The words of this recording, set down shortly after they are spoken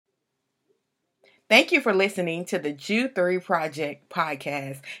Thank you for listening to the Jude 3 Project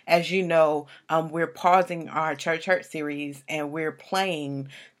podcast. As you know, we're pausing our Church Hurt series and we're playing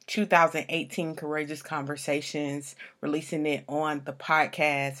 2018 Courageous Conversations, releasing it on the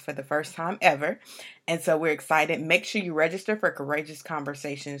podcast for the first time ever. And so we're excited. Make sure you register for Courageous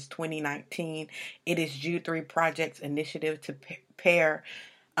Conversations 2019. It is Jude 3 Project's initiative to pair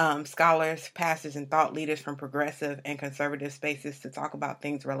scholars, pastors, and thought leaders from progressive and conservative spaces to talk about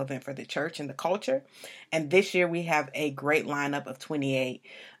things relevant for the church and the culture. And this year we have a great lineup of 28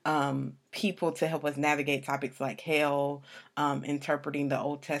 people to help us navigate topics like hell, interpreting the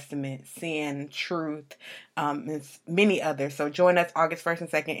Old Testament, sin, truth, and many others. So join us August 1st and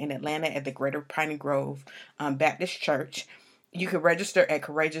 2nd in Atlanta at the Greater Piney Grove Baptist Church. You can register at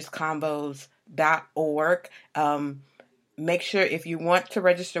courageousconvos.org. Make sure if you want to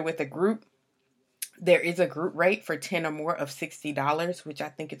register with a group, there is a group rate for 10 or more of $60, which I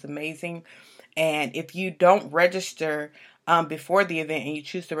think is amazing. And if you don't register before the event and you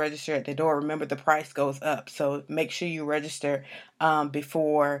choose to register at the door, remember the price goes up. So make sure you register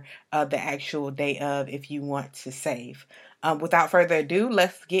before the actual day of if you want to save. Without further ado,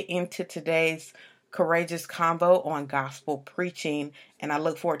 let's get into today's Courageous Convo on gospel preaching. And I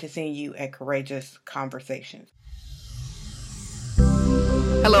look forward to seeing you at Courageous Conversations.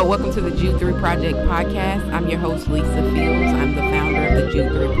 Hello, welcome to the Jude 3 Project podcast. I'm your host, Lisa Fields. I'm the founder of the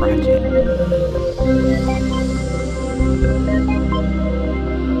Jude 3 Project.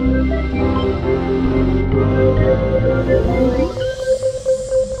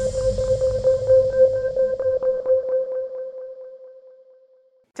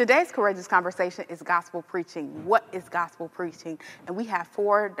 Today's Courageous Conversation is gospel preaching. What is gospel preaching? And we have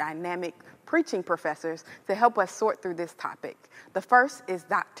 4 dynamic preaching professors to help us sort through this topic. The first is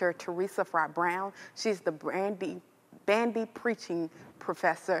Dr. Teresa Fry Brown. She's the Bandy preaching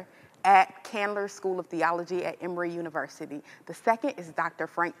professor at Candler School of Theology at Emory University. The second is Dr.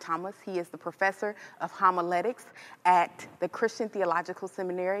 Frank Thomas. He is the professor of homiletics at the Christian Theological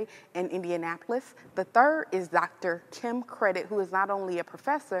Seminary in Indianapolis. The third is Dr. Kim Credit, who is not only a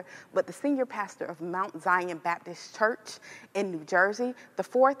professor, but the senior pastor of Mount Zion Baptist Church in New Jersey. The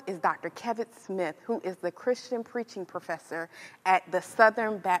fourth is Dr. Kevin Smith, who is the Christian preaching professor at the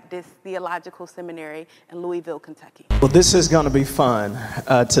Southern Baptist Theological Seminary in Louisville, Kentucky. Well, this is going to be fun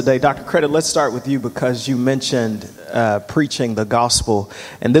today. Dr. Credit, let's start with you because you mentioned preaching the gospel.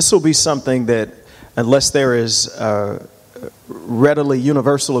 And this will be something that, unless there is readily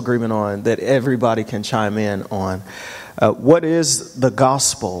universal agreement on, that everybody can chime in on. What is the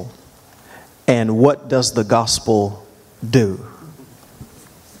gospel and what does the gospel do?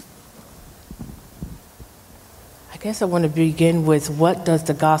 I guess I want to begin with what does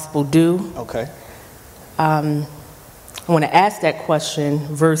the gospel do? Okay. I want to ask that question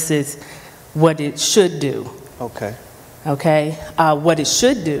versus what it should do. Okay. Okay? What it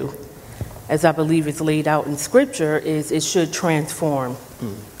should do, as I believe it's laid out in Scripture, is it should transform.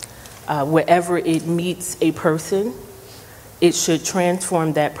 Wherever it meets a person, it should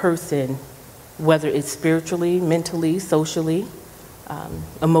transform that person, whether it's spiritually, mentally, socially,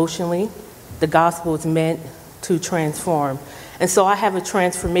 emotionally. The gospel is meant to transform. And so I have a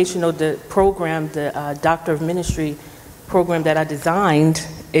transformational program, the Doctor of Ministry program that I designed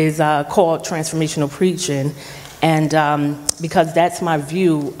is called Transformational Preaching, and because that's my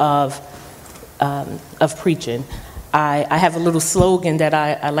view of preaching. I have a little slogan that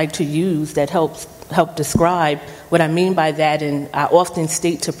I like to use that help describe what I mean by that, and I often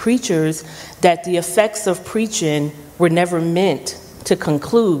state to preachers that the effects of preaching were never meant to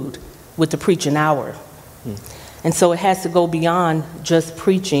conclude with the preaching hour. And so it has to go beyond just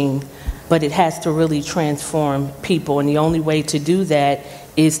preaching, but it has to really transform people. And the only way to do that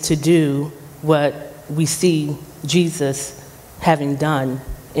is to do what we see Jesus having done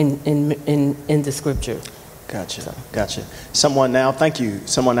in the Scripture. Gotcha. Someone now want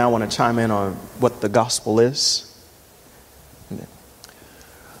to chime in on what the gospel is?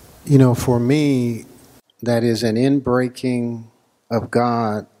 You know, for me, that is an inbreaking of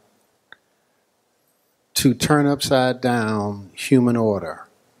God to turn upside down human order,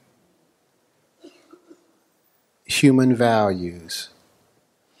 human values,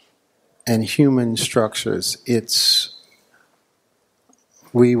 and human structures.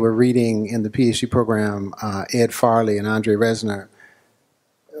 We were reading in the PhD program Ed Farley and Andre Resner,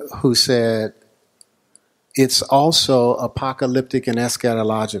 who said it's also apocalyptic and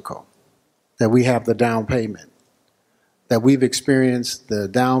eschatological, that we have the down payment, that we've experienced the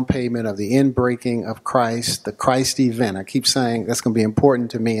down payment of the inbreaking of Christ, the Christ event. I keep saying that's going to be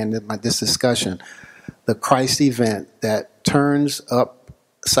important to me in this discussion. The Christ event that turns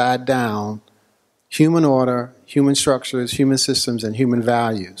upside down human order, human structures, human systems, and human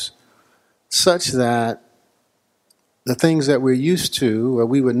values, such that the things that we're used to, where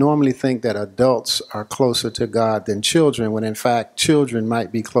we would normally think that adults are closer to God than children, when in fact children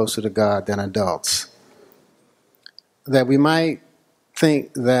might be closer to God than adults. That we might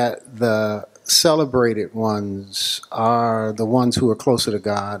think that the celebrated ones are the ones who are closer to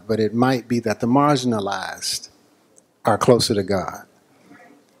God, but it might be that the marginalized are closer to God.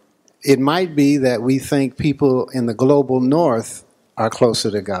 It might be that we think people in the global north are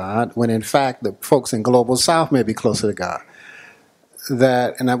closer to God, when in fact the folks in global south may be closer to God.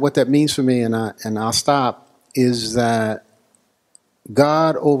 What that means for me, and I'll stop, is that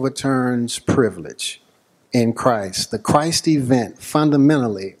God overturns privilege in Christ. The Christ event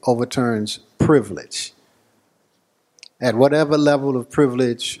fundamentally overturns privilege. At whatever level of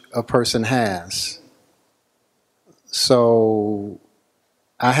privilege a person has. So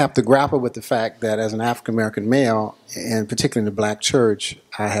I have to grapple with the fact that as an African American male, and particularly in the black church,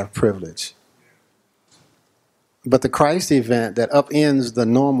 I have privilege. But the Christ event that upends the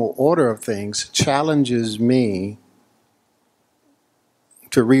normal order of things challenges me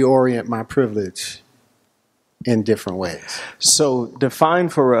to reorient my privilege in different ways. So define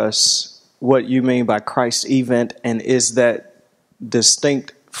for us what you mean by Christ event, and is that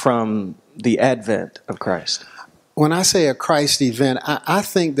distinct from the advent of Christ? When I say a Christ event, I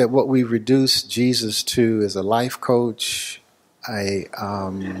think that what we reduce Jesus to is a life coach. I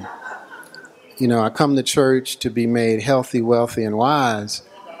come to church to be made healthy, wealthy, and wise.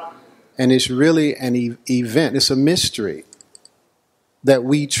 And it's really an event. It's a mystery that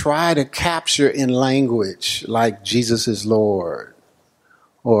we try to capture in language like Jesus is Lord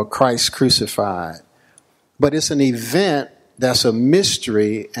or Christ crucified. But it's an event that's a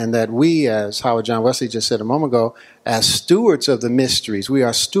mystery, and that we, as Howard John Wesley just said a moment ago, as stewards of the mysteries, we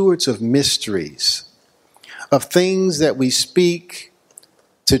are stewards of mysteries, of things that we speak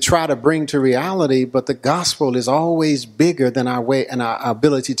to try to bring to reality, but the gospel is always bigger than our way and our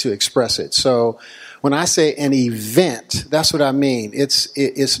ability to express it. So when I say an event, that's what I mean.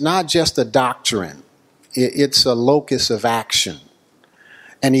 It's not just a doctrine. It's a locus of action.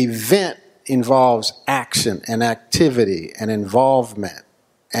 An event involves action and activity and involvement.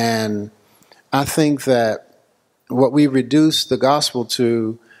 And I think that what we reduce the gospel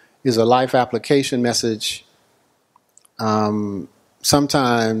to is a life application message.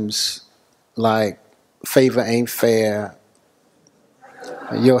 Sometimes like favor ain't fair.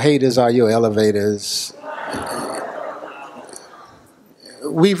 Your haters are your elevators.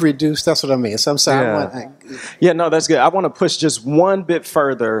 We've reduced, that's what I mean. That's good. I want to push just one bit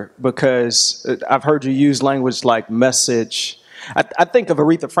further, because I've heard you use language like message. I think of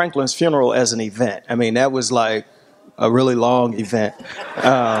Aretha Franklin's funeral as an event. I mean, that was like a really long event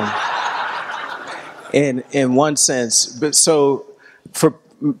in one sense. But so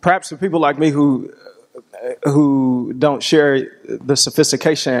perhaps for people like me who don't share the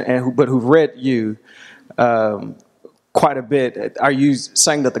sophistication but who've read you quite a bit, are you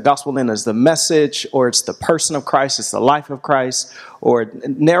saying that the gospel then is the message, or it's the person of Christ, it's the life of Christ, or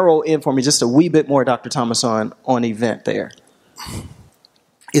narrow in for me just a wee bit more, Dr. Thomas, on event there?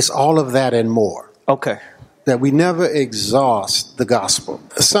 It's all of that and more. Okay. That we never exhaust the gospel.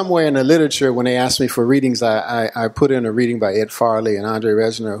 Somewhere in the literature, when they asked me for readings, I put in a reading by Ed Farley and Andre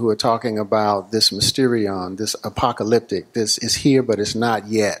Resner, who are talking about this mysterion, this apocalyptic, this is here but it's not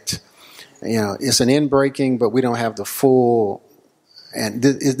yet. It's an inbreaking, but we don't have the full, and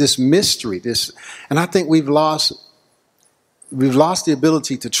this mystery, and I think we've lost the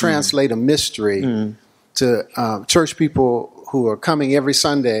ability to translate a mystery to church people who are coming every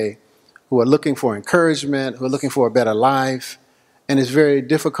Sunday, who are looking for encouragement, who are looking for a better life, and it's very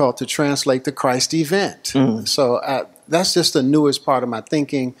difficult to translate the Christ event. So that's just the newest part of my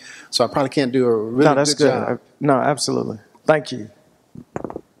thinking, so I probably can't do a really good job. No, absolutely. Thank you.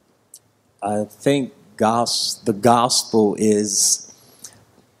 I think the gospel is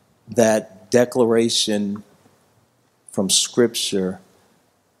that declaration from Scripture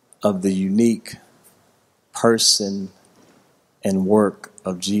of the unique person and work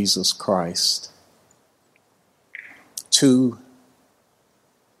of Jesus Christ to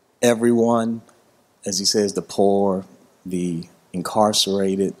everyone, as he says, the poor, the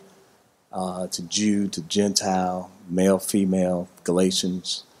incarcerated, to Jew, to Gentile, male, female,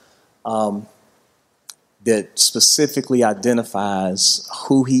 Galatians, that specifically identifies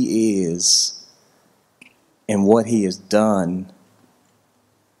who he is and what he has done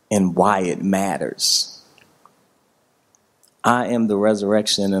and why it matters. I am the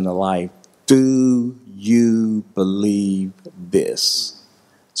resurrection and the life. Do you believe this?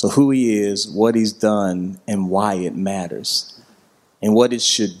 So who he is, what he's done, and why it matters. And what it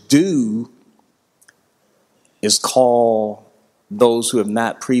should do is call those who have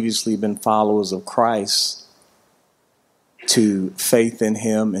not previously been followers of Christ to faith in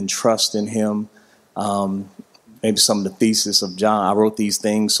him and trust in him. Maybe some of the thesis of John. I wrote these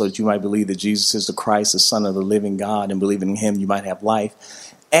things so that you might believe that Jesus is the Christ, the Son of the living God, and believing in him you might have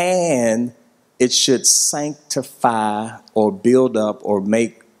life. And it should sanctify or build up or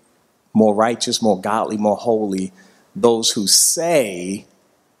make more righteous, more godly, more holy those who say,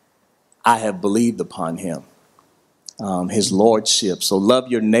 I have believed upon him, his lordship. So love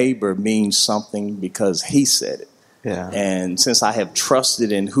your neighbor means something because he said it. Yeah. And since I have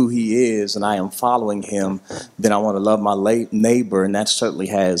trusted in who he is and I am following him, then I want to love my neighbor. And that certainly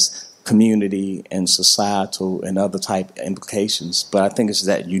has community and societal and other type implications. But I think it's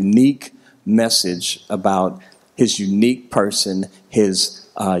that unique message about his unique person, his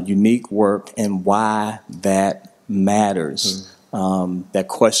unique work, and why that matters. That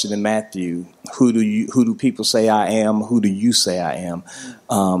question in Matthew, who do people say I am? Who do you say I am?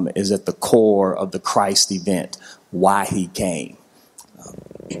 Is at the core of the Christ event. Why he came.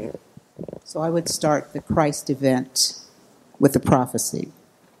 So I would start the Christ event with the prophecy.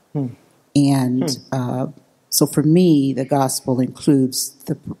 And so for me, the gospel includes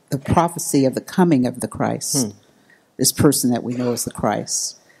the prophecy of the coming of the Christ, this person that we know as the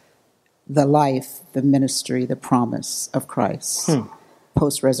Christ, the life, the ministry, the promise of Christ,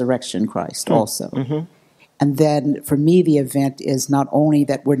 post-resurrection Christ also. And then for me, the event is not only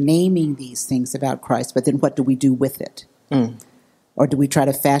that we're naming these things about Christ, but then what do we do with it? Or do we try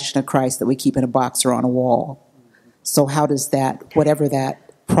to fashion a Christ that we keep in a box or on a wall? So how does that, whatever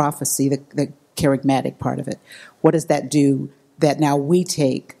that prophecy, the charismatic part of it, what does that do that now we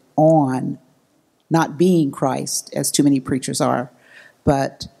take on not being Christ, as too many preachers are,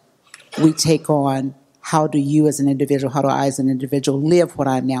 but we take on how do you as an individual, how do I as an individual live what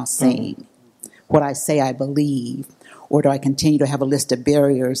I'm now saying? What I say I believe, or do I continue to have a list of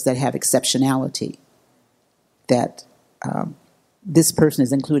barriers that have exceptionality, that this person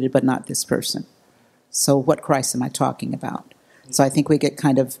is included but not this person? So what Christ am I talking about? So I think we get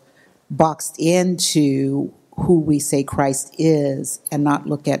kind of boxed into who we say Christ is and not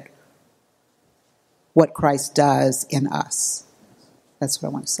look at what Christ does in us. That's what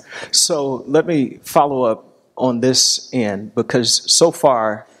I want to say. So let me follow up on this end, because so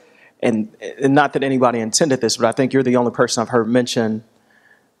far, and not that anybody intended this, but I think you're the only person I've heard mention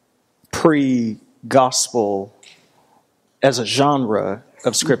pre-gospel as a genre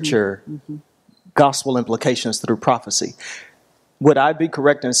of scripture, gospel implications through prophecy. Would I be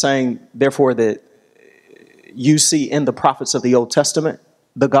correct in saying, therefore, that you see in the prophets of the Old Testament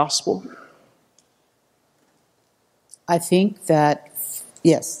the gospel? I think that,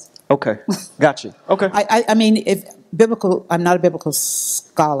 yes. Okay, got you. Okay. I mean, I'm not a biblical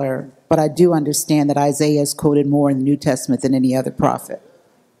scholar, but I do understand that Isaiah is quoted more in the New Testament than any other prophet.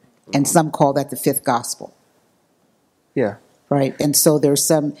 And some call that the fifth gospel. Yeah. Right? And so there's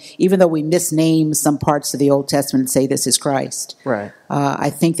some, even though we misname some parts of the Old Testament and say this is Christ, right? I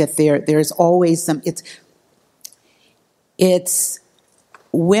think that there's always some, it's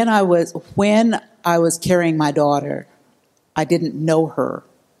when I was carrying my daughter, I didn't know her,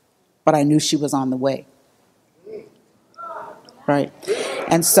 but I knew she was on the way. Right.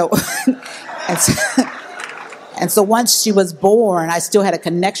 And so, and so once she was born, I still had a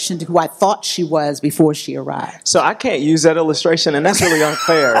connection to who I thought she was before she arrived. So I can't use that illustration, and that's really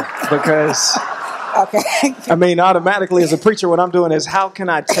unfair because, okay. I mean, automatically as a preacher, what I'm doing is how can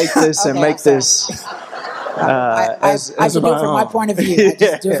I take this and make this I do it from my point of view. I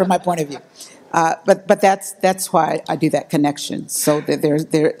just do it from my point of view. But that's why I do that connection. So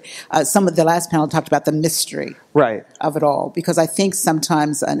that some of the last panel talked about the mystery of it all, because I think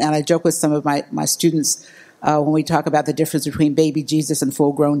sometimes, and I joke with some of my students when we talk about the difference between baby Jesus and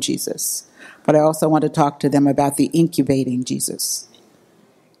full-grown Jesus. But I also want to talk to them about the incubating Jesus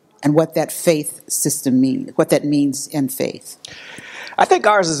and what that faith system means, what that means in faith. I think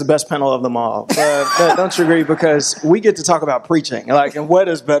ours is the best panel of them all. Don't you agree? Because we get to talk about preaching, and what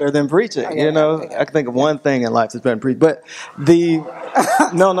is better than preaching? I can think of one thing in life that's better than preaching. But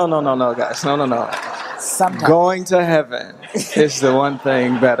no, guys, no. Sometimes. Going to heaven is the one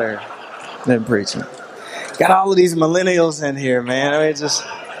thing better than preaching. Got all of these millennials in here, man. I mean, just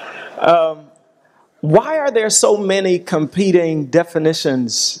why are there so many competing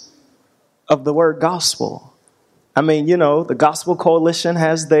definitions of the word gospel? I mean, the Gospel Coalition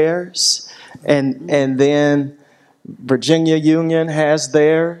has theirs, and then Virginia Union has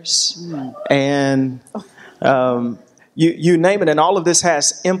theirs, and You name it, and all of this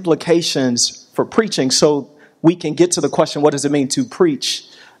has implications for preaching. So we can get to the question, what does it mean to preach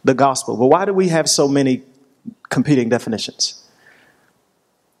the gospel? But why do we have so many competing definitions?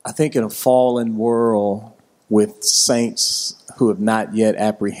 I think in a fallen world with saints who have not yet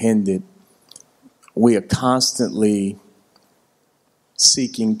apprehended, we are constantly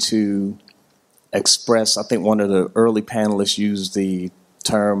seeking to express. I think one of the early panelists used the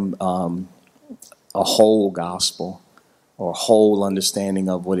term a whole gospel, or a whole understanding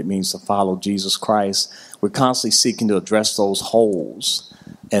of what it means to follow Jesus Christ. We're constantly seeking to address those holes.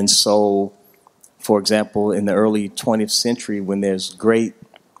 And so, for example, in the early 20th century, when there's great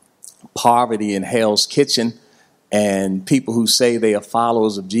poverty in Hell's Kitchen, and people who say they are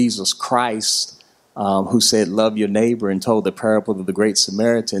followers of Jesus Christ, who said, love your neighbor, and told the parable of the Great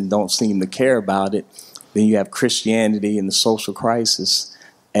Samaritan, don't seem to care about it, then you have Christianity and the social crisis,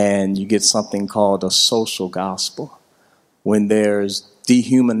 and you get something called a social gospel. When there's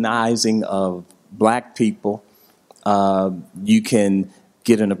dehumanizing of black people, you can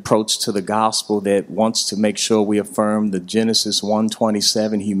get an approach to the gospel that wants to make sure we affirm the Genesis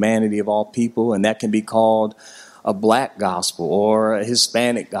 1:27 humanity of all people, and that can be called a black gospel or a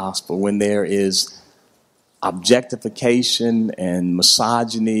Hispanic gospel. When there is objectification and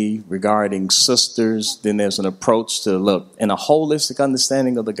misogyny regarding sisters, then there's an approach to look, in a holistic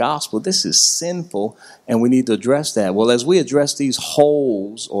understanding of the gospel, this is sinful and we need to address that. Well, as we address these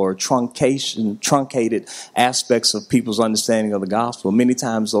holes or truncated aspects of people's understanding of the gospel, many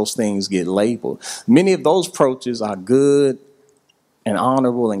times those things get labeled. Many of those approaches are good and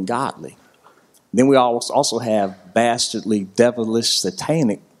honorable and godly. Then we also have bastardly, devilish,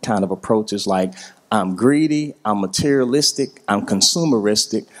 satanic kind of approaches like, I'm greedy, I'm materialistic, I'm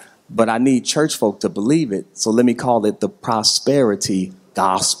consumeristic, but I need church folk to believe it. So let me call it the prosperity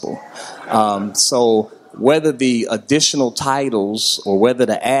gospel. So whether the additional titles or whether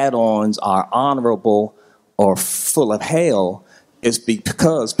the add-ons are honorable or full of hell is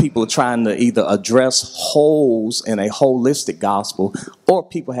because people are trying to either address holes in a holistic gospel, or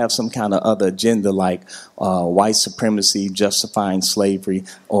people have some kind of other agenda like white supremacy, justifying slavery,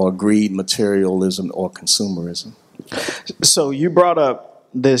 or greed, materialism, or consumerism. So you brought up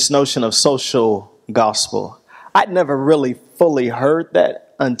this notion of social gospel. I'd never really fully heard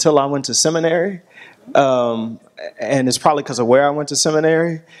that until I went to seminary. And it's probably because of where I went to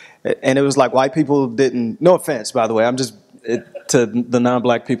seminary. And it was like white people didn't, no offense, by the way, I'm just, to the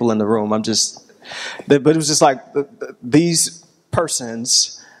non-black people in the room, but it was just like these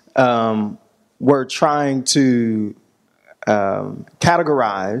persons were trying to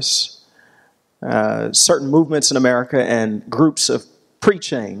categorize certain movements in America and groups of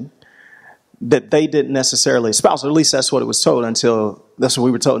preaching that they didn't necessarily espouse, or at least that's what it was told that's what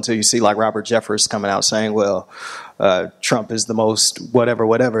we were told until you see like Robert Jeffress coming out saying, well, Trump is the most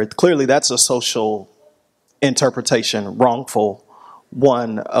whatever. Clearly that's a social interpretation, wrongful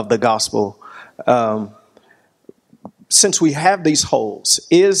one of the gospel. Since we have these holes,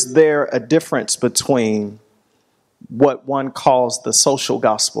 is there a difference between what one calls the social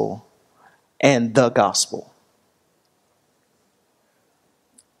gospel and the gospel?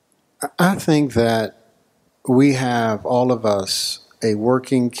 I think that we have, all of us, a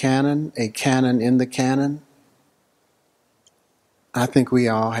working canon, a canon in the canon. I think we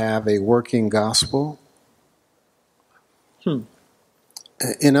all have a working gospel.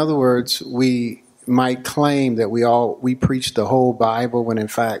 In other words, we might claim that we preach the whole Bible when in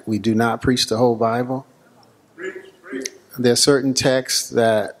fact we do not preach the whole Bible. There are certain texts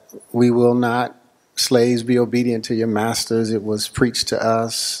that we will not. Slaves, be obedient to your masters. It was preached to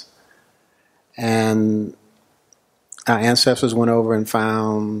us. And our ancestors went over and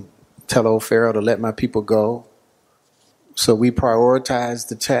found, tell old Pharaoh to let my people go. So we prioritized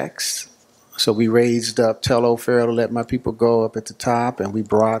the text. So we raised up, tell old Pharaoh to let my people go up at the top, and we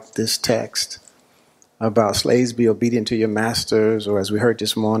brought this text about slaves be obedient to your masters, or as we heard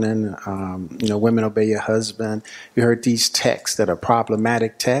this morning, women obey your husband. We heard these texts that are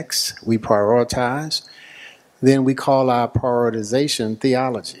problematic texts. We prioritize. Then we call our prioritization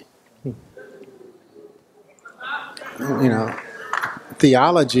theology.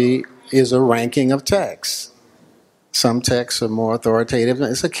 Theology is a ranking of texts. Some texts are more authoritative.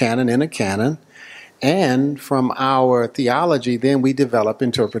 It's a canon in a canon. And from our theology, then we develop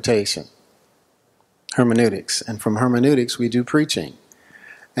interpretation, hermeneutics. And from hermeneutics, we do preaching.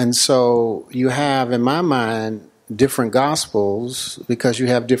 And so you have, in my mind, different gospels because you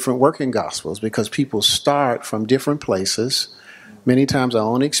have different working gospels, because people start from different places, many times our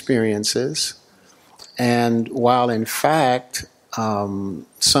own experiences. And while in fact, some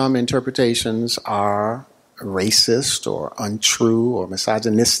interpretations are racist or untrue or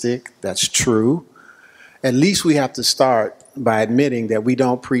misogynistic. That's true. At least we have to start by admitting that we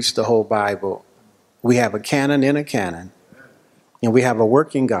don't preach the whole Bible. We have a canon in a canon, and we have a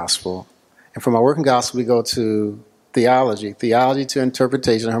working gospel. And from our working gospel, we go to theology to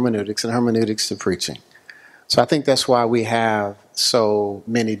interpretation, hermeneutics, and hermeneutics to preaching. So I think that's why we have so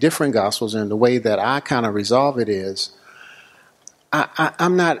many different gospels. And the way that I kind of resolve it is,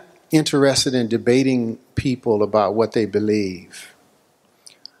 I'm not interested in debating people about what they believe.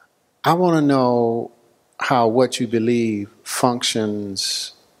 I want to know how what you believe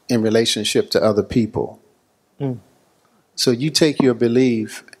functions in relationship to other people. So you take your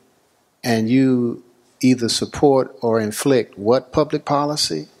belief and you either support or inflict what public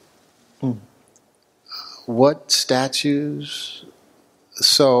policy, what statutes.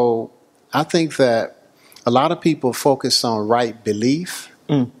 So I think that a lot of people focus on right belief.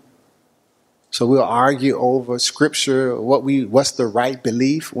 So we'll argue over scripture, what's the right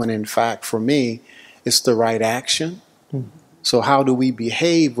belief, when in fact, for me, it's the right action. So how do we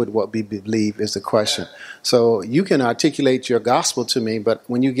behave with what we believe is the question. So you can articulate your gospel to me, but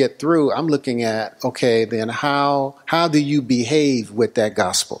when you get through, I'm looking at, okay, then how do you behave with that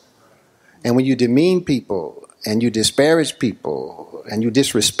gospel? And when you demean people and you disparage people and you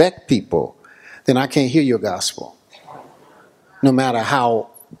disrespect people, then I can't hear your gospel, no matter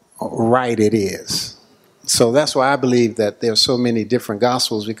how right it is. So that's why I believe that there's so many different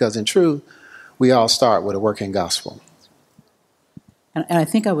gospels, because in truth, we all start with a working gospel. And I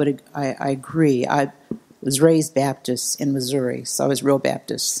think I agree. I was raised Baptist in Missouri, so I was real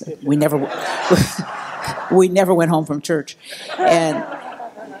Baptist. We never went home from church. And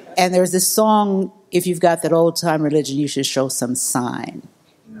there's this song, if you've got that old time religion, you should show some sign.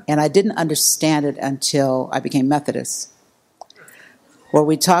 And I didn't understand it until I became Methodist, where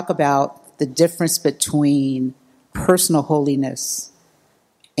we talk about the difference between personal holiness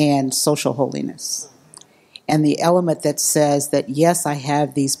and social holiness. And the element that says that, yes, I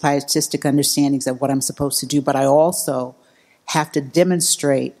have these pietistic understandings of what I'm supposed to do, but I also have to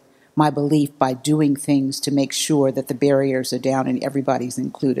demonstrate my belief by doing things to make sure that the barriers are down and everybody's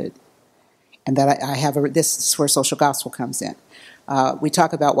included. And that I have this is where social gospel comes in. We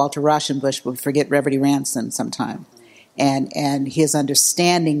talk about Walter Rauschenbusch, but we forget Reverend Ransom sometime. And his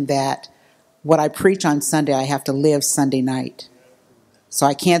understanding that what I preach on Sunday, I have to live Sunday night. So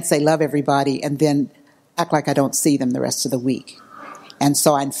I can't say love everybody and then act like I don't see them the rest of the week. And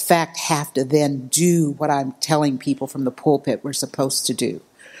so I, in fact, have to then do what I'm telling people from the pulpit we're supposed to do.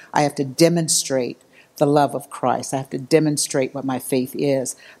 I have to demonstrate the love of Christ. I have to demonstrate what my faith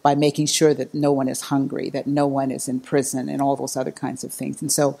is by making sure that no one is hungry, that no one is in prison, and all those other kinds of things.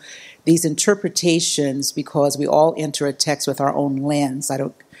 And so these interpretations, because we all enter a text with our own lens,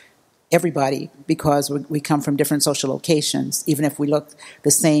 everybody, because we come from different social locations, even if we look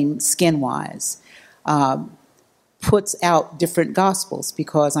the same skin-wise, puts out different gospels,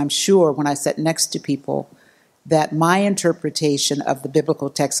 because I'm sure when I sit next to people that my interpretation of the biblical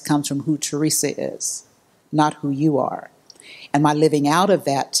text comes from who Teresa is, not who you are. And my living out of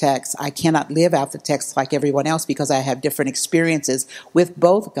that text, I cannot live out the text like everyone else, because I have different experiences with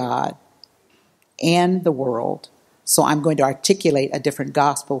both God and the world. So I'm going to articulate a different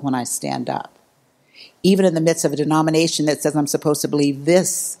gospel when I stand up. Even in the midst of a denomination that says I'm supposed to believe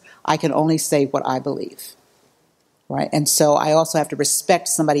this, I can only say what I believe, right? And so I also have to respect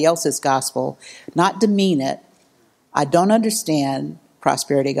somebody else's gospel, not demean it. I don't understand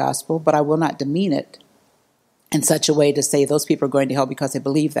prosperity gospel, but I will not demean it in such a way to say those people are going to hell because they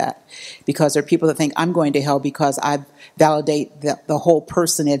believe that. Because there are people that think I'm going to hell because I validate the whole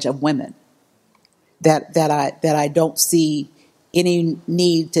personage of women, that I don't see any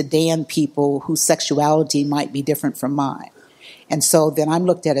need to damn people whose sexuality might be different from mine. And so then I'm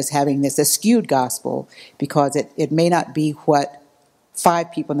looked at as having this skewed gospel, because it may not be what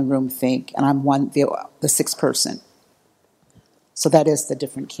 5 people in the room think, and I'm the sixth person. So that is the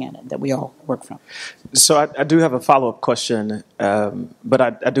different canon that we all work from. So I do have a follow-up question, but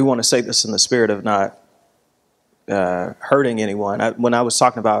I do want to say this in the spirit of not hurting anyone. When I was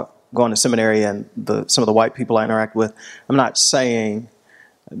talking about going to seminary and some of the white people I interact with, I'm not saying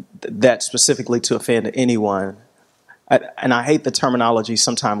that specifically to offend anyone. And I hate the terminology,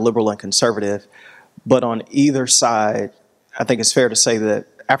 sometimes liberal and conservative, but on either side, I think it's fair to say that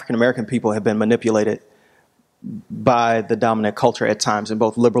African American people have been manipulated by the dominant culture at times in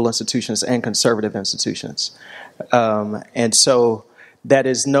both liberal institutions and conservative institutions. And so that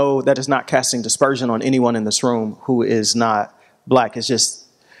is not casting dispersion on anyone in this room who is not black. It's just,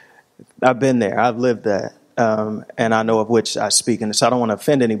 I've been there, I've lived that, and I know of which I speak. And so I don't want to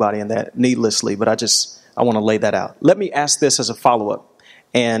offend anybody in that needlessly, but I just I want to lay that out. Let me ask this as a follow-up,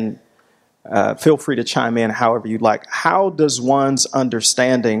 and feel free to chime in however you'd like. How does one's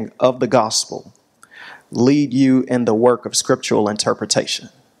understanding of the gospel lead you in the work of scriptural interpretation?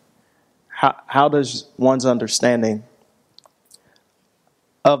 How does one's understanding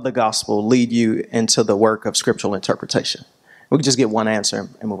of the gospel lead you into the work of scriptural interpretation? We can just get one answer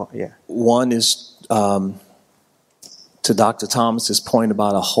and move on. Yeah. One is to Dr. Thomas's point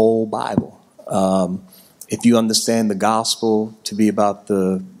about a whole Bible. If you understand the gospel to be about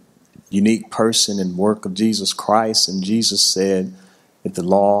the unique person and work of Jesus Christ, and Jesus said, if the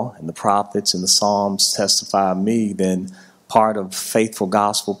law and the prophets and the Psalms testify of me, then part of faithful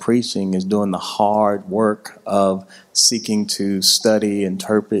gospel preaching is doing the hard work of seeking to study,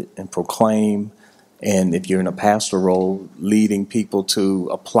 interpret, and proclaim. And if you're in a pastoral role, leading people to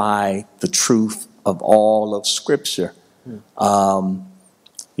apply the truth of all of Scripture.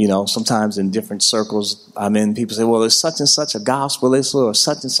 Sometimes in different circles I'm in, people say, well, there's such and such a gospel, or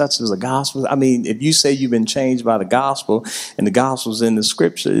such and such is a gospel. I mean, if you say you've been changed by the gospel and the gospel's in the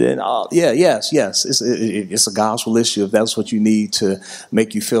scripture, then yes, it's a gospel issue if that's what you need to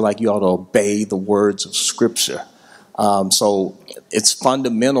make you feel like you ought to obey the words of scripture. So it's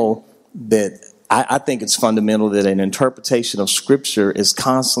fundamental that I think it's fundamental that an interpretation of scripture is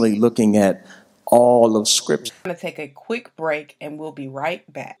constantly looking at all of Scripture. I'm going to take a quick break and we'll be right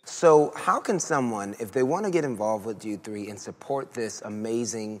back. So how can someone, if they want to get involved with Jude 3 and support this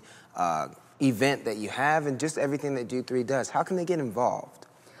amazing event that you have and just everything that Jude 3 does, how can they get involved?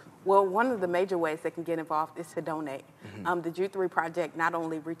 Well, one of the major ways they can get involved is to donate. Mm-hmm. The Jude 3 Project not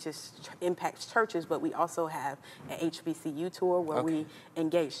only impacts churches, but we also have an HBCU tour where we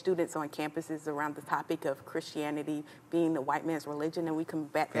engage students on campuses around the topic of Christianity being the white man's religion, and we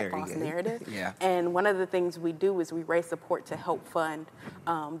combat that false narrative. Yeah. And one of the things we do is we raise support to help fund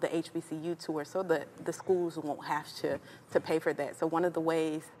the HBCU tour so that the schools won't have to pay for that. So one of the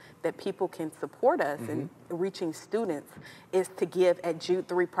ways that people can support us in reaching students is to give at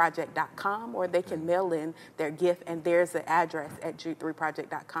jude3project.com, or they can mail in their gift, and there's an address at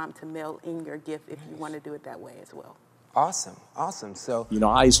jude3project.com to mail in your gift if you want to do it that way as well. Awesome. So, I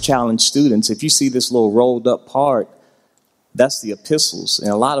always challenge students, if you see this little rolled up part, that's the epistles.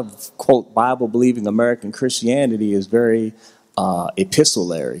 And a lot of, quote, Bible-believing American Christianity is very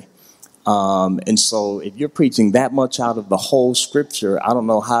epistolary. And so if you're preaching that much out of the whole scripture, I don't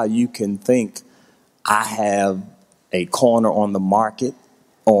know how you can think I have a corner on the market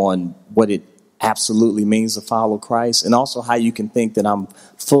on what it absolutely means to follow Christ, and also how you can think that I'm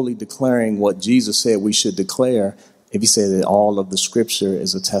fully declaring what Jesus said we should declare if he said that all of the scripture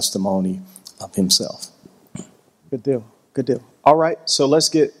is a testimony of himself. Good deal. All right, so let's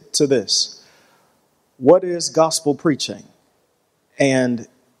get to this. What is gospel preaching? And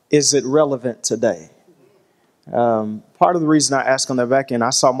is it relevant today? Part of the reason I ask on the back end, I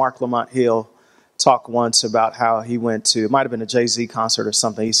saw Mark Lamont Hill talk once about how he went to, it might have been a Jay-Z concert or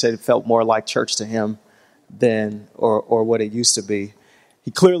something. He said it felt more like church to him than, or what it used to be.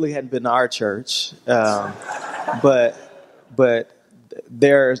 He clearly hadn't been to our church, but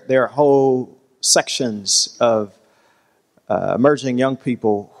there are whole sections of emerging young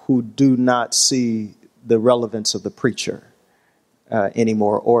people who do not see the relevance of the preacher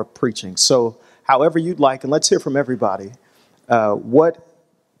anymore, or preaching. So however you'd like, and let's hear from everybody, what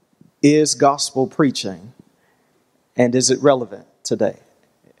is gospel preaching, and is it relevant today?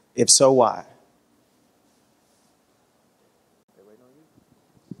 If so, why?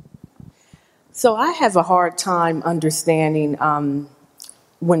 So I have a hard time understanding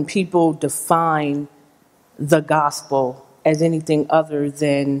when people define the gospel as anything other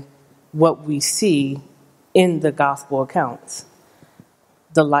than what we see in the gospel accounts.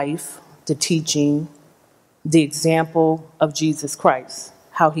 The life, the teaching, the example of Jesus Christ,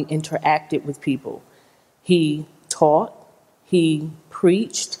 how he interacted with people. He taught, he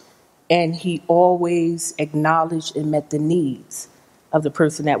preached, and he always acknowledged and met the needs of the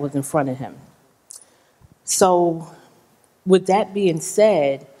person that was in front of him. So with that being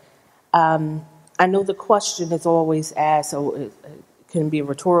said, I know the question is always asked, so it can be a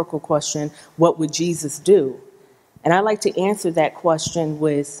rhetorical question, what would Jesus do? And I like to answer that question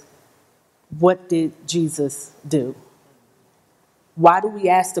with, what did Jesus do? Why do we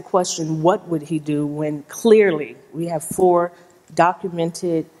ask the question, what would he do, when clearly we have 4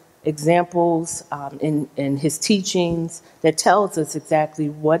 documented examples in his teachings that tells us exactly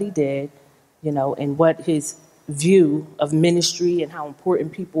what he did, and what his view of ministry and how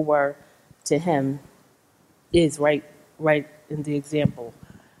important people were to him is right in the example.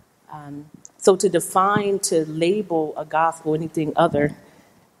 So to define, to label a gospel anything other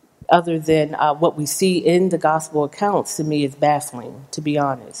other than what we see in the gospel accounts, to me, is baffling, to be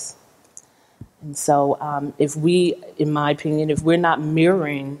honest. And so if we, in my opinion, if we're not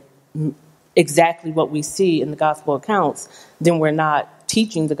mirroring exactly what we see in the gospel accounts, then we're not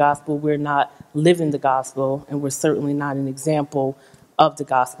teaching the gospel, we're not living the gospel, and we're certainly not an example of the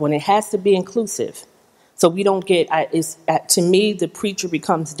gospel. And it has to be inclusive. So we don't get, to me, the preacher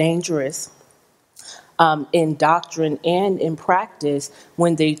becomes dangerous in doctrine and in practice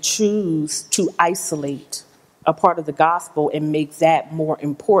when they choose to isolate a part of the gospel and make that more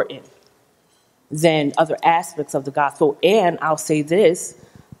important than other aspects of the gospel. And I'll say this,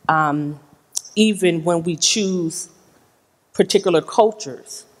 even when we choose particular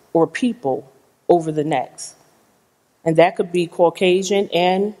cultures or people over the next. And that could be Caucasian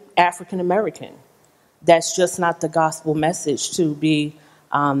and African American. That's just not the gospel message, to be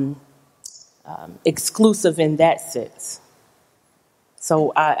exclusive in that sense.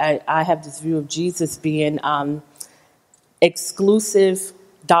 So I have this view of Jesus being exclusive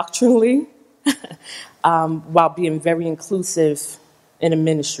doctrinally while being very inclusive in a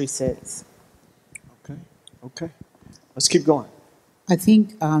ministry sense. Okay. Let's keep going. I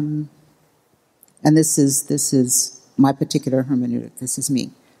think, and this is my particular hermeneutic. This is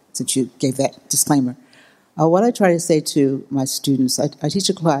me, since you gave that disclaimer. What I try to say to my students, I teach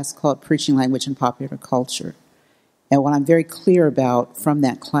a class called Preaching Language and Popular Culture. And what I'm very clear about from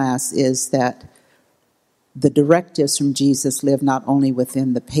that class is that the directives from Jesus live not only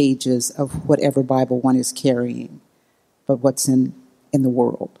within the pages of whatever Bible one is carrying, but what's in the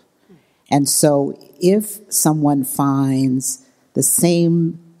world. And so if someone finds the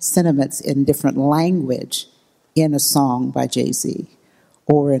same sentiments in different language in a song by Jay-Z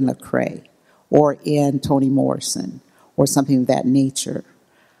or in Lecrae or in Toni Morrison or something of that nature,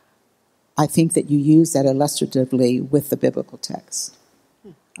 I think that you use that illustratively with the biblical text.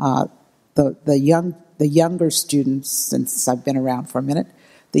 The younger students, since I've been around for a minute,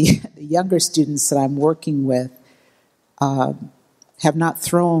 the younger students that I'm working with have not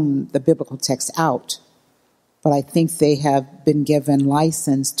thrown the biblical text out, but I think they have been given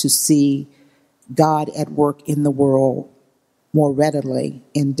license to see God at work in the world more readily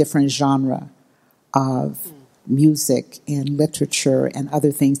in different genre of music and literature and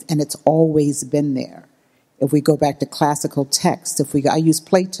other things, and it's always been there. If we go back to classical texts, I use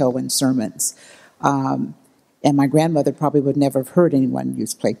Plato in sermons, and my grandmother probably would never have heard anyone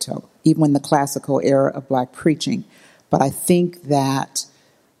use Plato, even in the classical era of black preaching. But I think that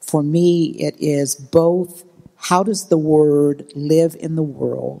for me, it is both, how does the word live in the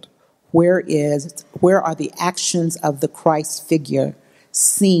world? Where are the actions of the Christ figure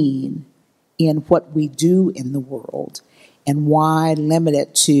seen in what we do in the world? And why limit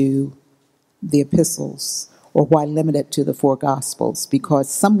it to the epistles? Or why limit it to the 4 Gospels?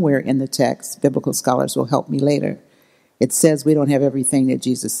 Because somewhere in the text, biblical scholars will help me later, it says we don't have everything that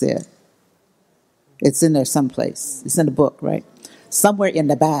Jesus said. It's in there someplace. It's in the book, right? Somewhere in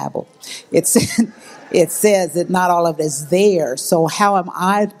the Bible. It says that not all of it is there. So how am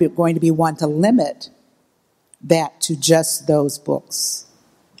I going to be one to limit that to just those books?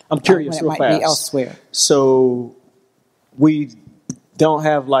 I'm curious, when it real might fast. be elsewhere. So we don't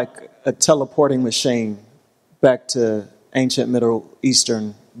have like a teleporting machine back to ancient Middle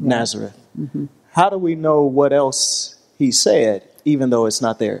Eastern Nazareth. Mm-hmm. How do we know what else he said, even though it's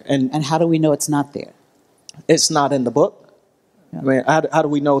not there? And how do we know it's not there? It's not in the book? Yeah. I mean, how do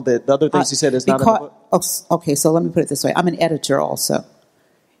we know that the other things he said is not in the book? Okay, so let me put it this way. I'm an editor also.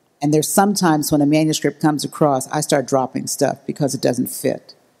 And there's sometimes when a manuscript comes across, I start dropping stuff because it doesn't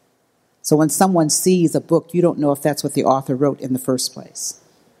fit. So when someone sees a book, you don't know if that's what the author wrote in the first place.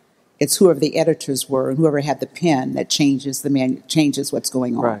 It's whoever the editors were and whoever had the pen that changes what's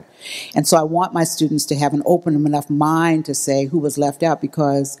going on. Right. And so I want my students to have an open enough mind to say who was left out,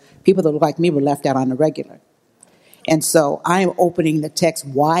 because people that look like me were left out on the regular. And so I am opening the text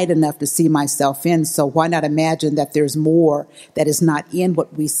wide enough to see myself in. So why not imagine that there's more that is not in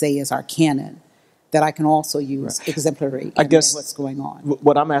what we say is our canon that I can also use exemplary in what's going on.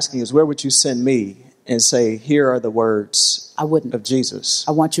 What I'm asking is, where would you send me and say, here are the words of Jesus?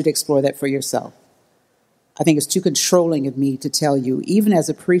 I want you to explore that for yourself. I think it's too controlling of me to tell you, even as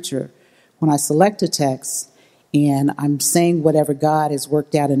a preacher, when I select a text and I'm saying whatever God has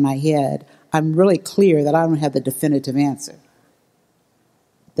worked out in my head, I'm really clear that I don't have the definitive answer.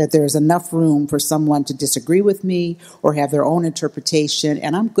 That there's enough room for someone to disagree with me or have their own interpretation,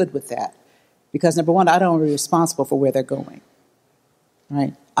 and I'm good with that. Because number one, I don't want to be responsible for where they're going.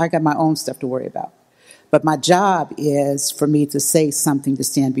 Right? I got my own stuff to worry about. But my job is for me to say something to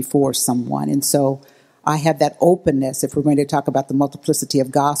stand before someone. And so I have that openness, if we're going to talk about the multiplicity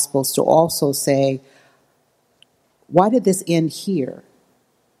of gospels, to also say, why did this end here?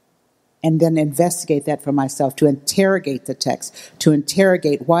 And then investigate that for myself, to interrogate the text, to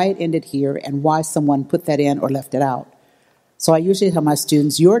interrogate why it ended here and why someone put that in or left it out. So I usually tell my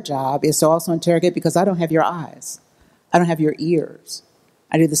students, your job is to also interrogate, because I don't have your eyes. I don't have your ears.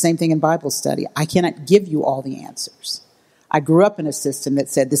 I do the same thing in Bible study. I cannot give you all the answers. I grew up in a system that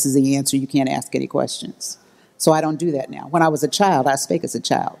said, this is the answer, you can't ask any questions. So I don't do that now. When I was a child, I spake as a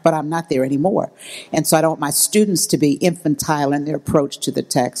child, but I'm not there anymore. And so I don't want my students to be infantile in their approach to the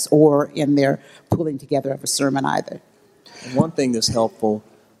text or in their pulling together of a sermon either. One thing that's helpful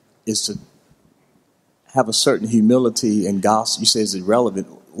is to have a certain humility in gospel. You say it's irrelevant.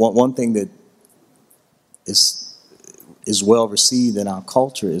 One thing that is well received in our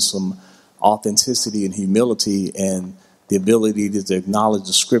culture is some authenticity and humility, and the ability to acknowledge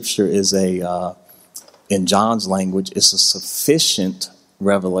the scripture is in John's language, it's a sufficient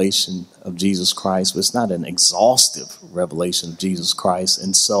revelation of Jesus Christ, but it's not an exhaustive revelation of Jesus Christ.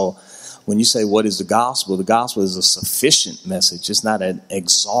 And so when you say, what is the gospel is a sufficient message. It's not an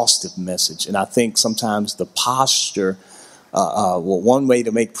exhaustive message. And I think sometimes the posture, one way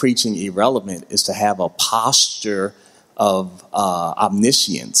to make preaching irrelevant is to have a posture of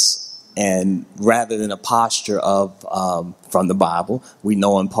omniscience. And rather than a posture of, from the Bible, we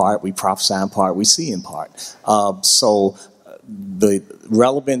know in part, we prophesy in part, we see in part. So the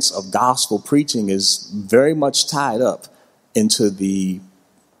relevance of gospel preaching is very much tied up into the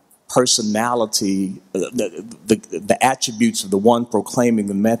personality, the attributes of the one proclaiming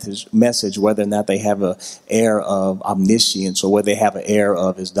the message, whether or not they have an air of omniscience or whether they have an air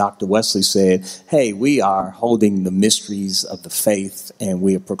of, as Dr. Wesley said, hey, we are holding the mysteries of the faith and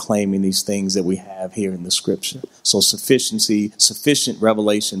we are proclaiming these things that we have here in the scripture. So sufficient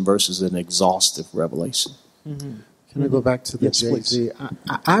revelation versus an exhaustive revelation. Mm-hmm. Can I go back to the Yes, Jay-Z?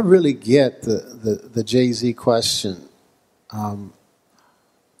 I really get the Jay-Z question.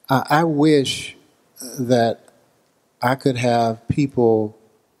 I wish that I could have people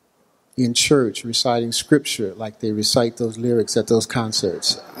in church reciting scripture like they recite those lyrics at those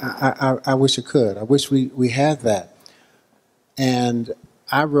concerts. I wish I could. I wish we had that. And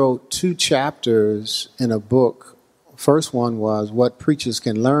I wrote 2 chapters in a book. First one was What Preachers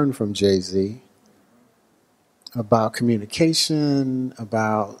Can Learn from Jay-Z, about communication,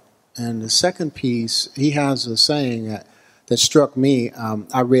 and the second piece, he has a saying that struck me.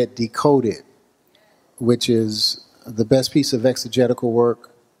 I read Decoded, which is the best piece of exegetical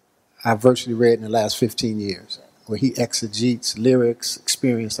work I've virtually read in the last 15 years, where he exegetes lyrics,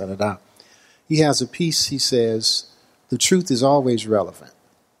 experience, da-da-da. He has a piece, he says, the truth is always relevant.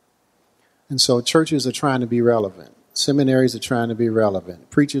 And so churches are trying to be relevant. Seminaries are trying to be relevant.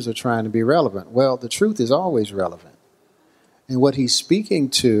 Preachers are trying to be relevant. Well, the truth is always relevant. And what he's speaking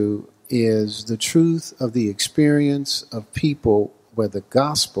to is the truth of the experience of people where the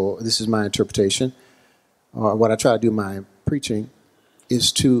gospel, this is my interpretation, or what I try to do in my preaching,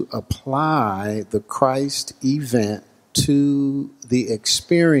 is to apply the Christ event to the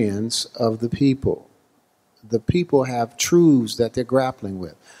experience of the people. The people have truths that they're grappling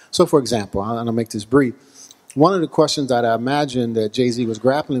with. So, for example, and I'll make this brief, one of the questions that I imagine that Jay-Z was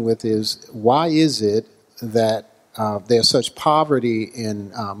grappling with is, why is it that there's such poverty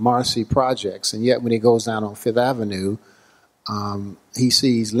in Marcy projects, and yet when he goes down on Fifth Avenue, he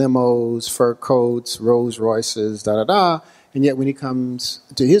sees limos, fur coats, Rolls Royces, da-da-da, and yet when he comes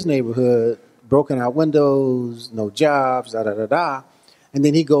to his neighborhood, broken out windows, no jobs, da-da-da-da, and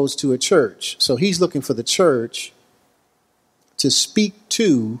then he goes to a church. So he's looking for the church to speak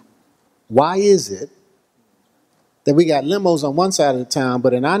to, why is it that we got limos on one side of the town,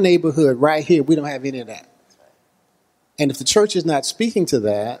 but in our neighborhood right here, we don't have any of that. And if the church is not speaking to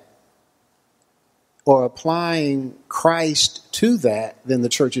that or applying Christ to that, then the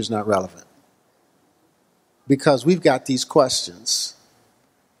church is not relevant. Because we've got these questions.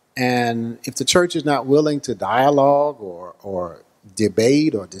 And if the church is not willing to dialogue or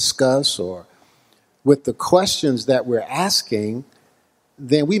debate or discuss or with the questions that we're asking,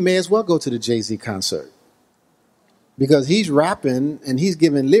 then we may as well go to the Jay-Z concert. Because he's rapping and he's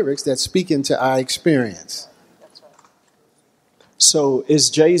giving lyrics that speak into our experience. So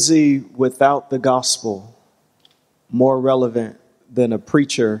is Jay-Z without the gospel more relevant than a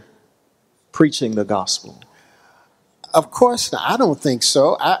preacher preaching the gospel? Of course not. I don't think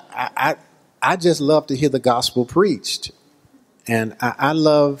so. I just love to hear the gospel preached. And I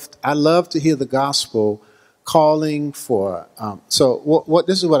love to hear the gospel calling for. So what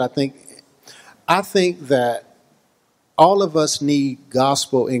this is what I think. I think that all of us need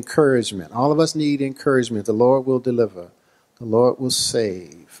gospel encouragement. All of us need encouragement. The Lord will deliver. The Lord will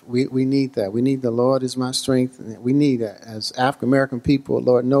save. We need that. We need the Lord is my strength. We need that. As African American people, the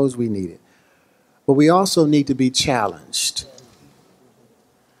Lord knows we need it. But we also need to be challenged.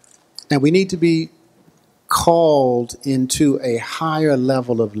 And we need to be called into a higher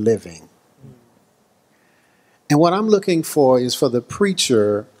level of living. And what I'm looking for is for the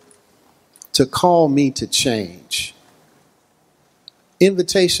preacher to call me to change.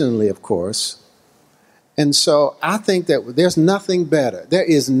 Invitationally, of course. And so I think that there's nothing better. There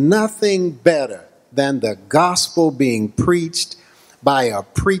is nothing better than the gospel being preached by a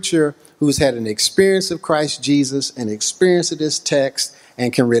preacher who's had an experience of Christ Jesus, an experience of this text,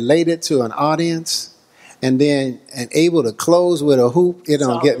 and can relate it to an audience, and able to close with a hoop. It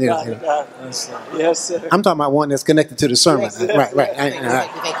don't get there. Yes, sir. I'm talking about one that's connected to the sermon. Yes, sir. Right.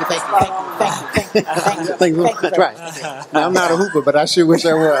 Thank you. Right. Now, I'm not a hooper, but I sure wish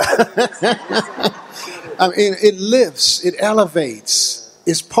I were. I mean, it lifts, it elevates.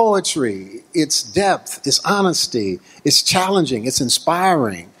 It's poetry, it's depth, it's honesty, it's challenging, it's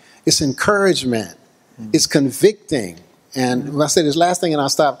inspiring, it's encouragement, it's convicting. And I say this last thing, and I'll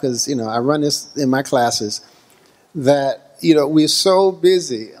stop because, I run this in my classes, that, we're so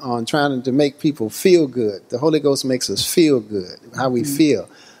busy on trying to make people feel good. The Holy Ghost makes us feel good, how we feel.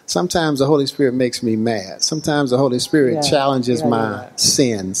 Sometimes the Holy Spirit makes me mad. Sometimes the Holy Spirit challenges my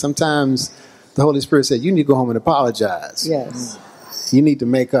sin. Sometimes the Holy Spirit said, you need to go home and apologize. Yes. You need to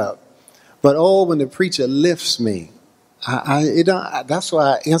make up. But when the preacher lifts me, that's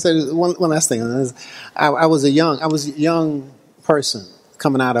why I said one last thing. I was a young person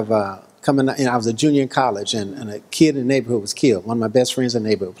coming out of I was a junior in college, and a kid in the neighborhood was killed. One of my best friends in the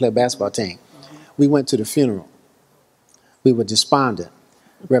neighborhood played a basketball team. We went to the funeral. We were despondent.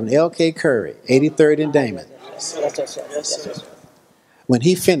 Reverend L.K. Curry, 83rd and Damon. When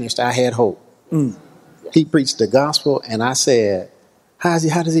he finished, I had hope. He preached the gospel, and I said, how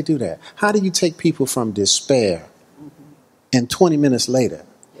does he do that? How do you take people from despair, and 20 minutes later,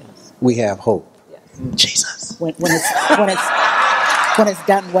 we have hope? Yes. Jesus. When it's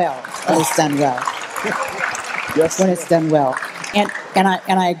done well. When it's done well. Yes. When it's done well. And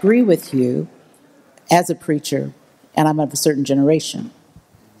I agree with you as a preacher, and I'm of a certain generation,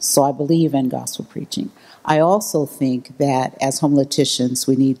 so I believe in gospel preaching. I also think that as homiletians,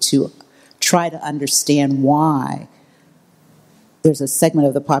 we need to try to understand why there's a segment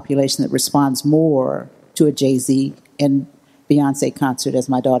of the population that responds more to a Jay-Z and Beyonce concert, as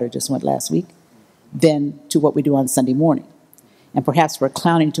my daughter just went last week, than to what we do on Sunday morning. And perhaps we're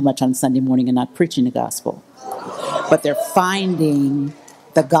clowning too much on Sunday morning and not preaching the gospel. But they're finding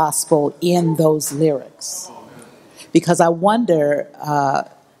the gospel in those lyrics. Because I wonder,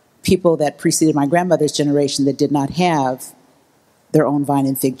 people that preceded my grandmother's generation that did not have their own vine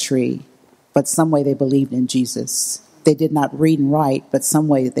and fig tree, but some way they believed in Jesus. They did not read and write, but some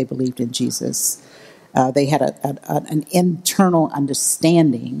way they believed in Jesus. They had an internal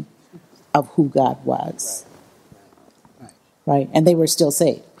understanding of who God was. Right? And they were still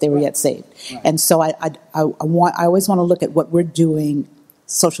saved. They were yet saved. Right. And so I always want to look at what we're doing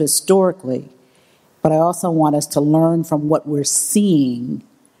social historically, but I also want us to learn from what we're seeing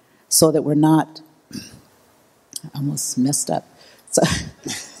so that we're not, I almost messed up,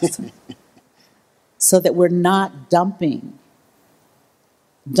 so that we're not dumping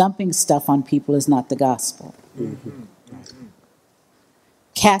stuff on people is not the gospel. Mm-hmm.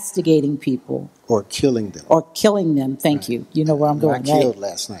 Castigating people. Or killing them. Thank you. You know where I'm going, I killed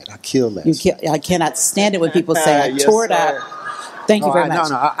last night. I cannot stand it when people say, I tore it up. Thank you very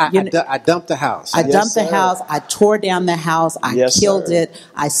much. I dumped the house. I dumped the house. I tore down the house. I killed it.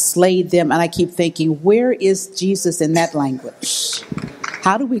 I slayed them. And I keep thinking, where is Jesus in that language?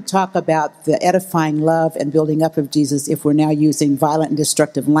 How do we talk about the edifying love and building up of Jesus if we're now using violent and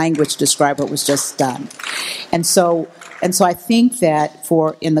destructive language to describe what was just done? And so I think that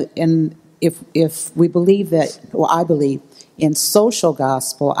if we believe that, or I believe in social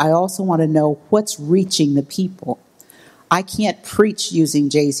gospel, I also want to know what's reaching the people. I can't preach using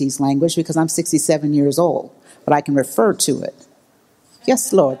Jay-Z's language because I'm 67 years old, but I can refer to it.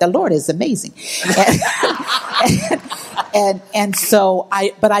 Yes, Lord. The Lord is amazing.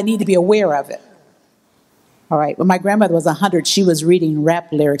 But I need to be aware of it. All right. When my grandmother was 100, she was reading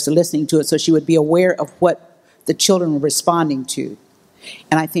rap lyrics and listening to it so she would be aware of what the children were responding to.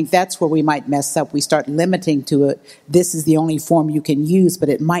 And I think that's where we might mess up. We start limiting to it. This is the only form you can use, but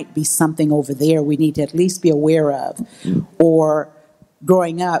it might be something over there we need to at least be aware of. Or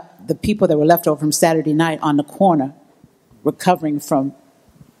growing up, the people that were left over from Saturday night on the corner recovering from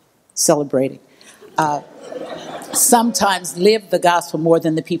celebrating. sometimes live the gospel more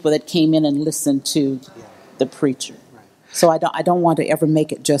than the people that came in and listened to the preacher. So I don't want to ever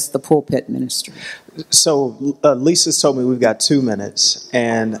make it just the pulpit ministry. So Lisa's told me we've got 2 minutes,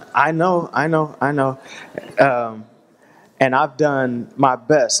 and I know. And I've done my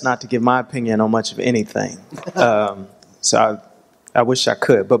best not to give my opinion on much of anything. So I wish I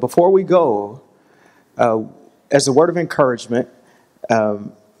could. But before we go, as a word of encouragement, where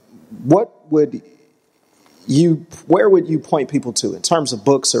would you point people to in terms of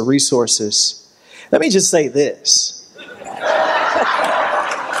books or resources? Let me just say this.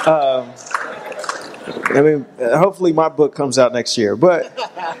 Hopefully my book comes out next year. But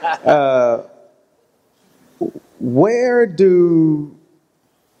where do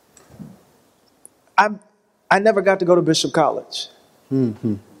I never got to go to Bishop College,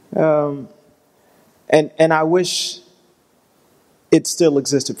 and I wish it still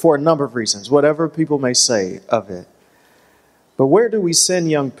existed for a number of reasons, whatever people may say of it. But where do we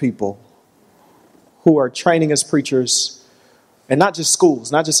send young people who are training as preachers? And not just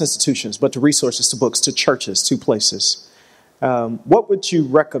schools, not just institutions, but to resources, to books, to churches, to places. What would you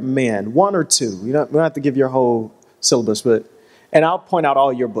recommend? 1 or 2? You don't have to give your whole syllabus, and I'll point out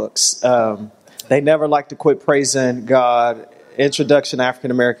all your books. They Never Like to Quit Praising God, Introduction to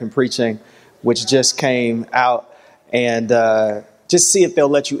African American Preaching, which just came out, and just see if they'll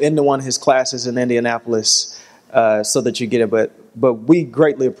let you into one of his classes in Indianapolis so that you get it. But we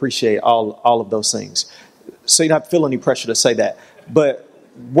greatly appreciate all of those things. So you don't have to feel any pressure to say that. But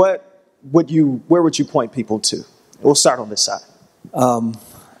where would you point people to? We'll start on this side.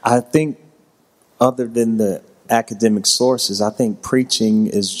 I think other than the academic sources, I think preaching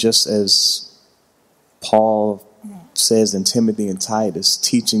is just as Paul says in Timothy and Titus,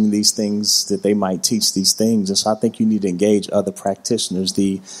 teaching these things that they might teach these things. And so I think you need to engage other practitioners.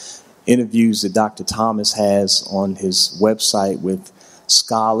 The interviews that Dr. Thomas has on his website with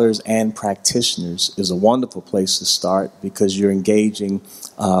scholars and practitioners is a wonderful place to start because you're engaging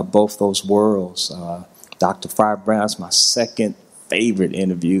both those worlds. Dr. Fryer Brown is my second favorite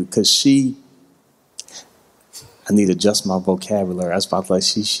interview because I need to adjust my vocabulary. I was about to like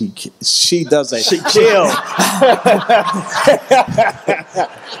she does that. She killed.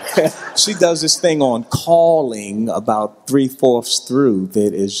 She does this thing on calling about 3/4 through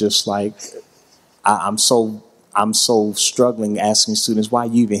that is just like I'm so struggling asking students why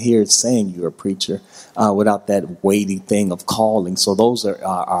you even hear saying you're a preacher without that weighty thing of calling. So those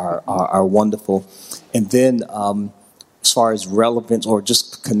are wonderful. And then as far as relevance or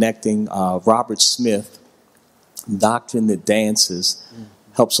just connecting, Robert Smith, Doctrine That Dances,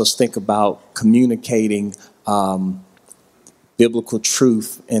 helps us think about communicating biblical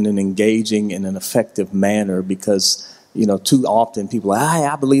truth in an engaging and an effective manner because too often people are like,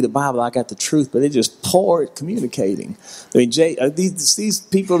 I believe the Bible, I got the truth, but they're just poor at communicating. I mean, these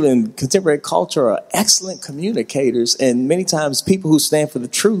people in contemporary culture are excellent communicators, and many times people who stand for the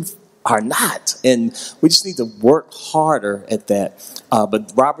truth are not. And we just need to work harder at that.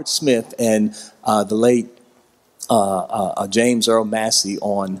 But Robert Smith and the late James Earl Massey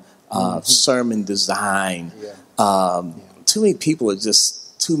on sermon design. Too many people are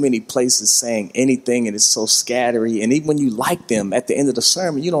just too many places saying anything, and it's so scattery. And even when you like them, at the end of the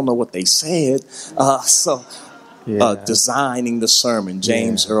sermon, you don't know what they said. Designing the sermon,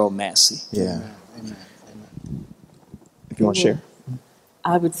 James Earl Massey. Yeah. If you want to share.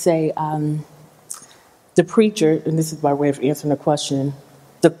 I would say the preacher, and this is my way of answering the question,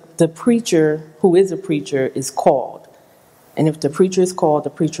 the preacher who is a preacher is called. And if the preacher is called, the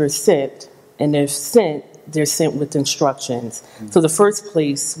preacher is sent. And if sent, they're sent with instructions. So the first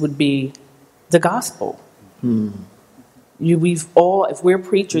place would be the gospel. If we're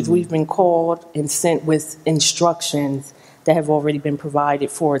preachers, we've been called and sent with instructions that have already been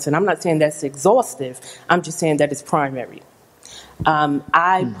provided for us. And I'm not saying that's exhaustive. I'm just saying that it's primary.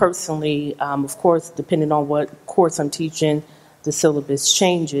 I personally, of course, depending on what course I'm teaching, the syllabus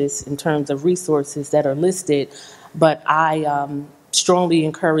changes in terms of resources that are listed. But I strongly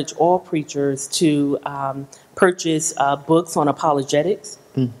encourage all preachers to purchase books on apologetics.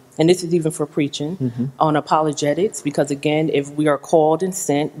 And this is even for preaching, on apologetics, because again, if we are called and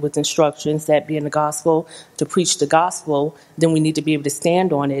sent with instructions, that being the gospel, to preach the gospel, then we need to be able to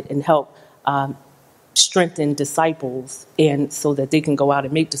stand on it and help strengthen disciples, and so that they can go out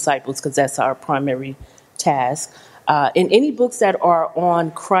and make disciples, because that's our primary task. And any books that are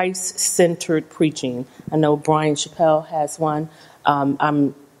on Christ-centered preaching. I know Brian Chappell has one.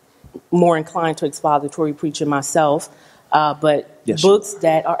 I'm more inclined to expository preaching myself. But yes, books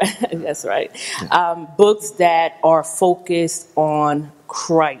that are, that's right, books that are focused on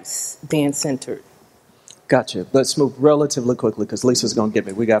Christ being centered. Gotcha. Let's move relatively quickly because Lisa's going to get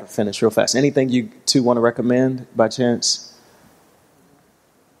me. We got to finish real fast. Anything you two want to recommend by chance?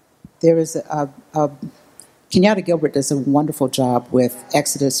 There is Kenyatta Gilbert does a wonderful job with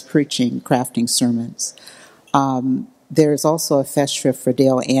Exodus preaching, crafting sermons. There's also a festive for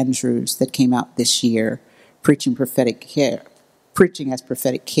Dale Andrews that came out this year, preaching as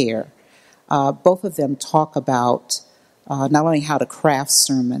prophetic care. Both of them talk about not only how to craft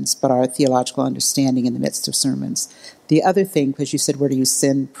sermons, but our theological understanding in the midst of sermons. The other thing, because you said, where do you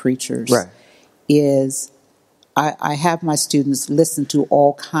send preachers? Right. Is I have my students listen to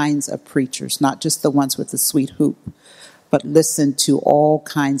all kinds of preachers, not just the ones with the sweet hoop, but listen to all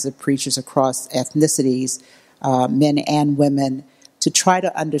kinds of preachers across ethnicities, men and women, to try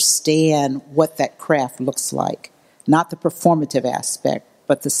to understand what that craft looks like. Not the performative aspect,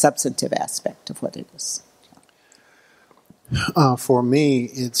 but the substantive aspect of what it is. For me,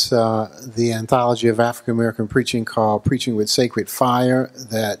 it's the anthology of African American preaching called Preaching with Sacred Fire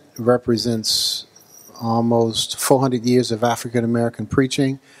that represents almost 400 years of African American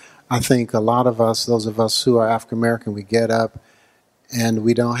preaching. I think a lot of us, those of us who are African American, we get up and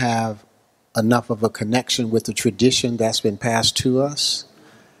we don't have enough of a connection with the tradition that's been passed to us.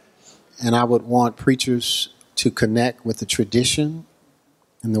 And I would want preachers to connect with the tradition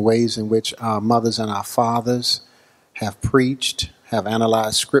in the ways in which our mothers and our fathers have preached, have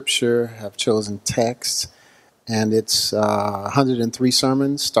analyzed scripture, have chosen texts. And it's 103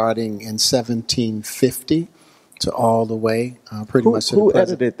 sermons starting in 1750 to all the way pretty much to the Who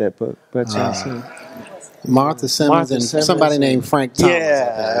present. edited that book by chance? Martha Simmons and somebody named Frank Thomas.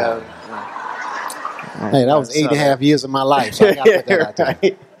 Yeah. Hey, that was 8.5 years of my life, so I got to put that out there.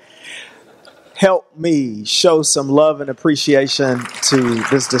 Right. Help me show some love and appreciation to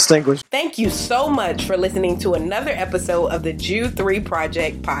this distinguished. Thank you so much for listening to another episode of the Jude 3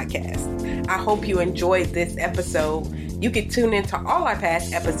 Project podcast. I hope you enjoyed this episode. You can tune into all our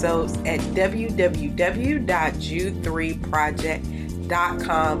past episodes at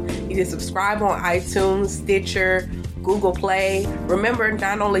www.jude3project.com. You can subscribe on iTunes, Stitcher, Google Play. Remember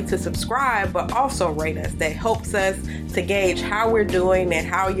not only to subscribe, but also rate us. That helps us to gauge how we're doing and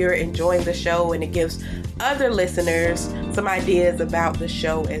how you're enjoying the show, and it gives other listeners some ideas about the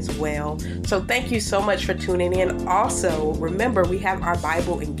show as well. So thank you so much for tuning in. Also, remember we have our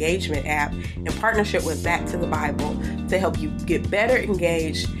Bible engagement app in partnership with Back to the Bible to help you get better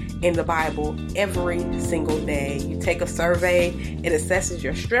engaged in the Bible every single day. You take a survey, it assesses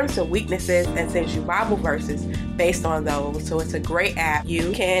your strengths and weaknesses and sends you Bible verses based on those. So it's a great app.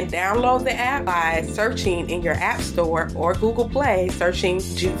 You can download the app by searching in your App Store or Google Play, searching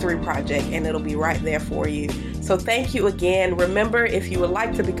Jude 3 Project, and it'll be right there for you. So thank you again. Remember, if you would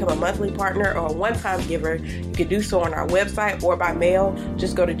like to become a monthly partner or a one-time giver, you can do so on our website or by mail.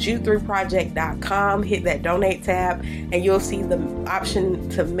 Just go to jude3project.com, hit that donate tab, and you'll see the option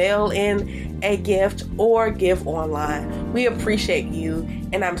to mail in a gift or give online. We appreciate you,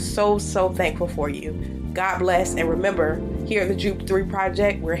 and I'm so thankful for you. God bless, and remember, here at the Jude 3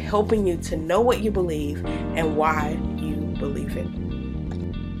 Project, we're helping you to know what you believe and why you believe it.